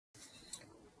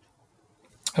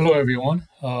Hello, everyone.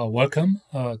 Welcome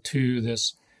to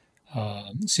this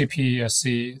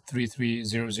CPSC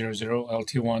 33000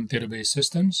 LT1 database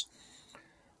systems.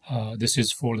 This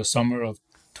is for the summer of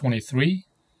 23,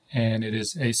 and it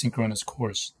is asynchronous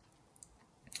course.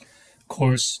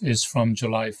 Course is from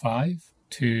July 5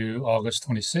 to August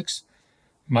 26.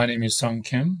 My name is Sung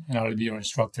Kim, and I'll be your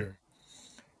instructor.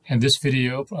 And this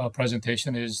video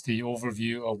presentation is the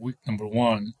overview of week number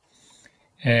 1.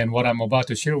 And what I'm about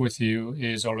to share with you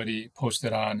is already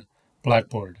posted on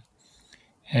Blackboard.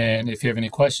 And if you have any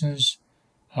questions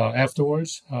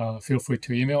afterwards, feel free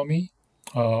to email me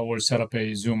or set up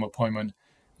a Zoom appointment,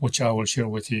 which I will share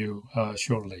with you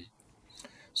shortly.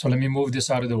 So let me move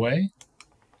this out of the way.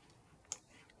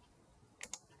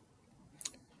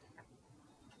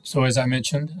 So as I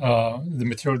mentioned, the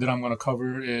material that I'm going to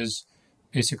cover is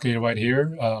basically right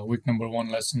here, week number 1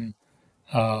 lesson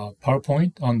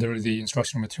PowerPoint under the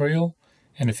instructional material.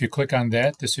 And if you click on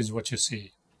that, this is what you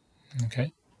see.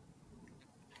 Okay.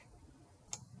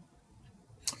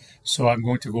 So I'm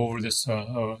going to go over this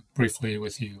briefly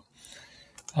with you.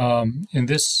 In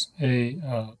this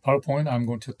PowerPoint, I'm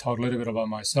going to talk a little bit about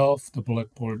myself, the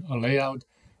Blackboard layout,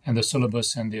 and the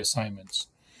syllabus and the assignments.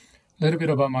 A little bit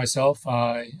about myself.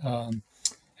 I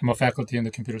am a faculty in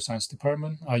the computer science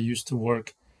department. I used to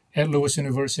work at Lewis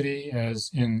University as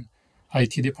in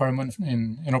IT department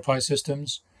in enterprise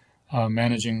systems,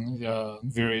 managing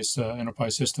various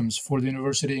enterprise systems for the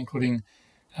university, including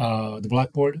the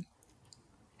Blackboard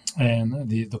and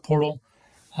the portal.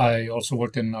 I also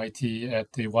worked in IT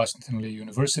at the Washington Lee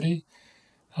University.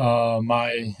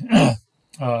 My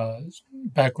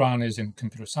background is in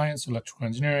computer science, electrical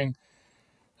engineering,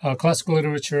 classical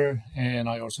literature, and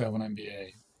I also have an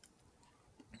MBA.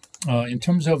 In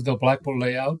terms of the Blackboard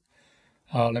layout,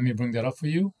 let me bring that up for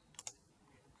you.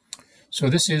 So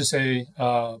this is a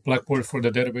Blackboard for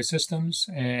the database systems,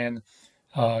 and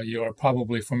you are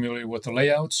probably familiar with the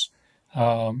layouts.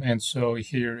 And so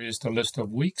here is the list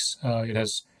of weeks. It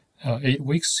has 8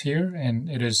 weeks here, and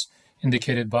it is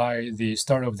indicated by the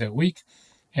start of that week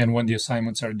and when the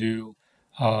assignments are due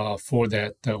for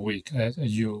that week.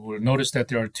 You will notice that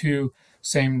there are 2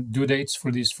 same due dates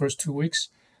for these first 2 weeks.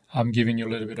 I'm giving you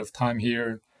a little bit of time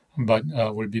here, but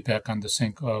we'll be back on the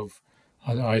sync of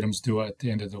the items due at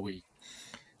the end of the week.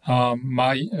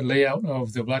 My layout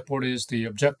of the Blackboard is the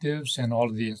objectives and all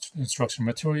of the instruction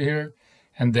material here,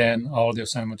 and then all the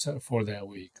assignments for that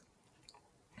week.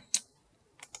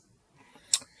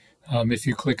 If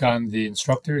you click on the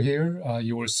instructor here,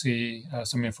 you will see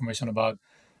some information about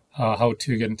how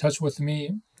to get in touch with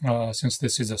me. Since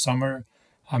this is a summer,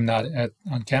 I'm not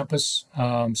on campus,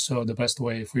 so the best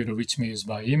way for you to reach me is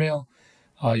by email.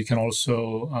 You can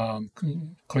also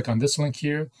click on this link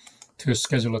here to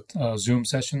schedule a Zoom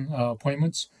session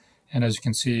appointments. And as you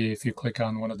can see, if you click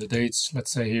on one of the dates,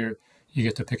 let's say here, you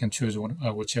get to pick and choose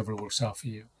whichever works out for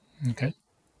you. Okay.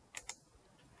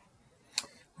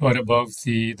 Right above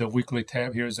the weekly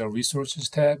tab, here's a resources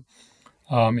tab.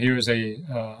 Here is a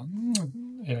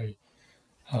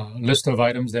list of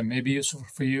items that may be useful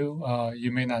for you.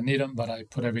 You may not need them, but I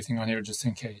put everything on here just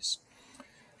in case.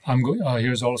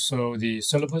 Here's also the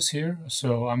syllabus here.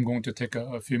 So I'm going to take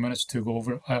a few minutes to go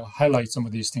over, highlight some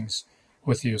of these things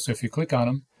with you. So if you click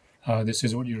on them, this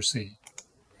is what you'll see.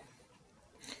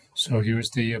 So here's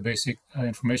the basic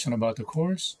information about the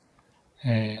course.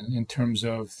 And in terms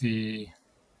of the,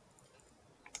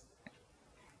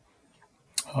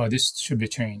 this should be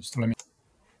changed. Let me,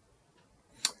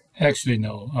 actually,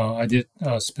 no, I did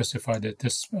specify that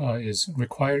this is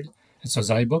required. It's a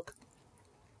zybook,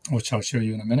 which I'll show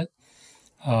you in a minute.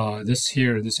 This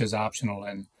is optional,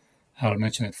 and I'll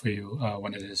mention it for you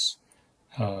when it is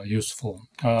useful.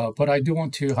 But I do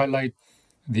want to highlight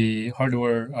the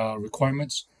hardware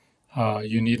requirements.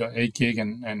 You need an 8 gig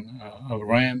and a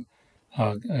RAM,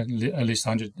 at least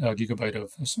 100 gigabyte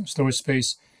of storage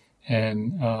space,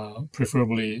 and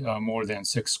preferably more than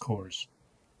 6 cores.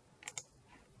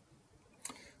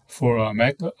 For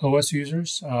Mac OS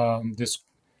users,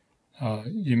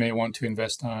 you may want to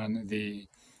invest on the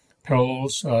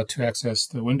parallels to access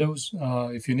the Windows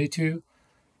if you need to.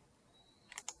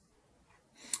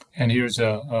 And here's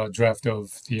a draft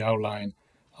of the outline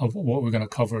of what we're going to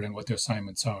cover and what the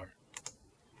assignments are.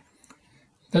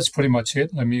 That's pretty much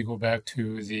it. Let me go back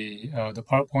to the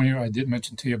PowerPoint here. I did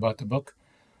mention to you about the book.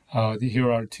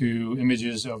 Here are 2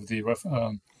 images of the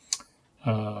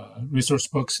resource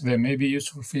books that may be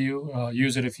useful for you.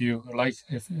 Use it if you like,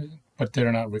 but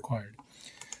they're not required.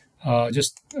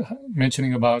 Just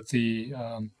mentioning about the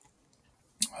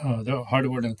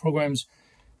hardware and the programs.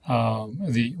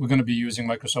 We're going to be using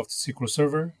Microsoft SQL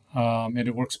Server, and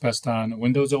it works best on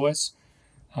Windows OS.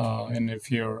 And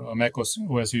if you're a Mac OS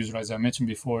user, as I mentioned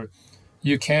before,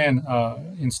 you can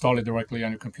install it directly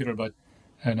on your computer, but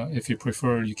if you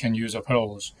prefer, you can use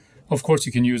Parallels. Of course,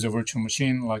 you can use a virtual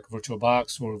machine like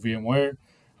VirtualBox or VMware,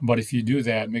 but if you do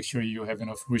that, make sure you have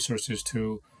enough resources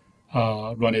to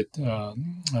run it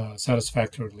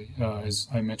satisfactorily, as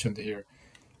I mentioned here.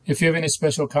 If you have any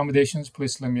special accommodations,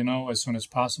 please let me know as soon as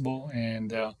possible,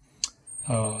 and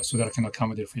so that I can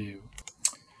accommodate for you.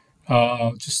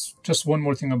 Just one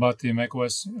more thing about the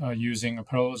macOS using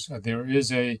Parallels. There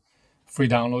is a free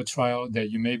download trial that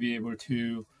you may be able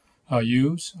to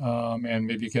use, and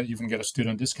maybe even get a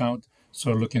student discount.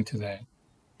 So look into that.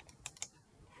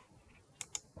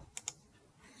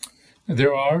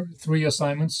 There are 3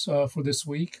 assignments for this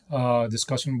week.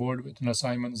 Discussion board with an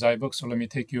assignment, Zybook. So let me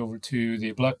take you over to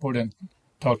the Blackboard and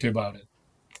talk to you about it.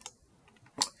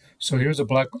 So here's a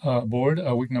Blackboard,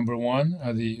 week number 1.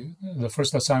 The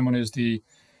first assignment is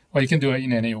well, you can do it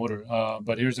in any order,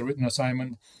 but here's a written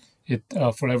assignment.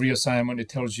 For every assignment, it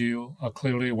tells you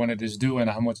clearly when it is due and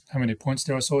how many points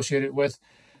they're associated with.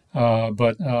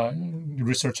 But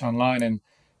research online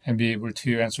and be able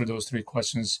to answer those 3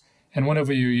 questions. And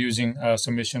whenever you're using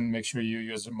submission, make sure you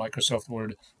use Microsoft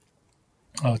Word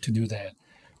to do that.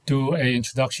 Do an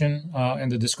introduction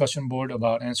and the discussion board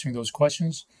about answering those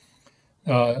questions.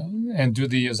 And do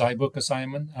the Zybook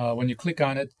assignment. When you click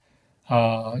on it,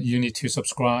 you need to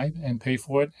subscribe and pay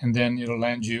for it, and then it'll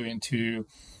land you into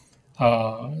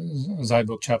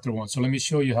Zybook Chapter 1. So let me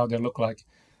show you how they look like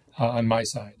on my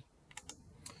side.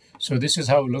 So this is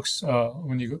how it looks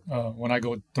when I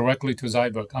go directly to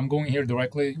Zybook. I'm going here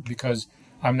directly because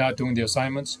I'm not doing the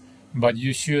assignments, but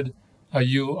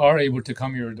you are able to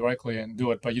come here directly and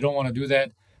do it, but you don't want to do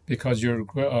that because your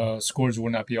scores will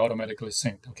not be automatically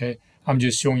synced, okay? I'm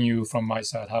just showing you from my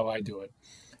side how I do it.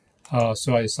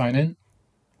 So I sign in,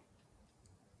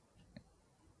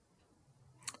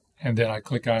 and then I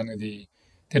click on the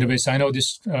database. I know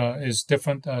this is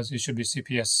different, as it should be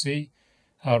CPSC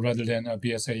rather than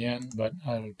BSAN, but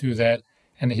I'll do that.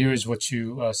 And here is what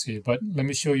you see. But let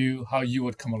me show you how you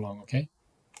would come along, okay?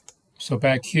 So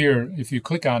back here, if you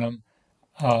click on them,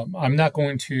 I'm not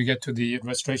going to get to the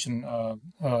registration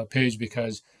page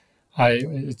because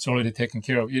it's already taken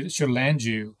care of. It should land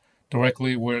you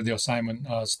directly where the assignment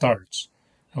starts.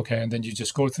 Okay, and then you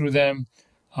just go through them.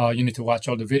 You need to watch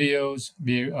all the videos,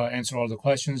 answer all the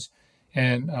questions,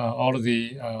 and all of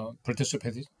the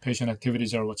participation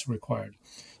activities are what's required.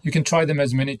 You can try them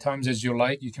as many times as you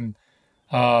like. You can,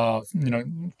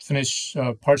 finish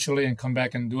partially and come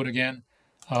back and do it again.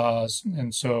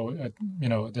 And so,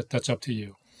 that's up to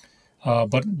you.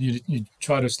 But you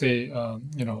try to stay,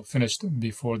 finished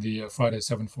before the Friday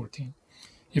 7/14.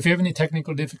 If you have any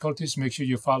technical difficulties, make sure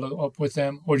you follow up with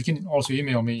them, or you can also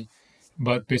email me.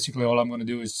 But basically, all I'm going to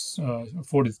do is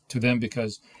forward it to them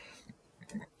because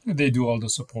they do all the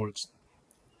supports.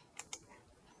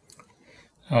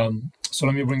 So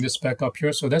let me bring this back up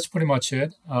here. So that's pretty much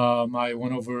it. I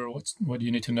went over what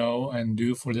you need to know and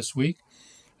do for this week.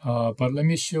 But let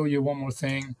me show you one more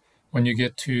thing when you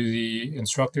get to the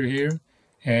instructor here.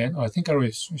 And I think I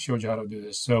already showed you how to do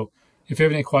this. So if you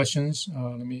have any questions,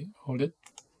 let me hold it.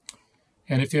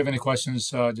 And if you have any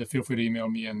questions, just feel free to email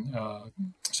me and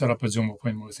set up a Zoom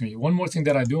appointment with me. One more thing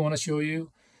that I do want to show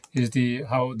you is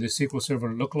how the SQL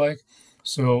Server look like.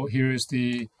 So here is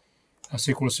the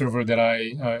SQL Server that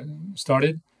I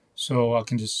started. So I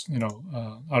can just,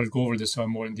 I'll go over this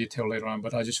more in detail later on,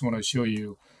 but I just want to show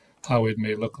you how it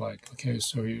may look like. Okay,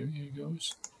 so here it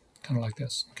goes, kind of like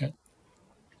this. Okay,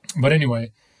 but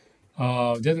anyway,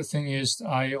 the other thing is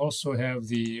I also have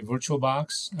the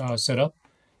VirtualBox set up,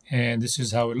 and this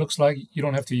is how it looks like. You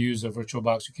don't have to use a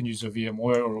VirtualBox. You can use a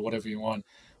VMware or whatever you want,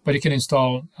 but you can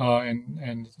install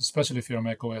and especially if you're a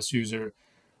Mac OS user,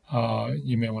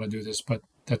 you may want to do this, but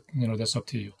that's up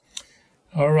to you.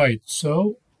 All right,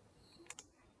 so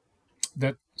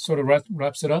that sort of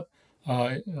wraps it up.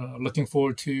 Looking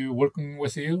forward to working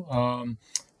with you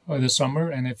this summer,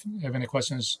 and if you have any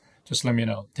questions, just let me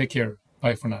know. Take care.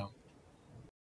 Bye for now.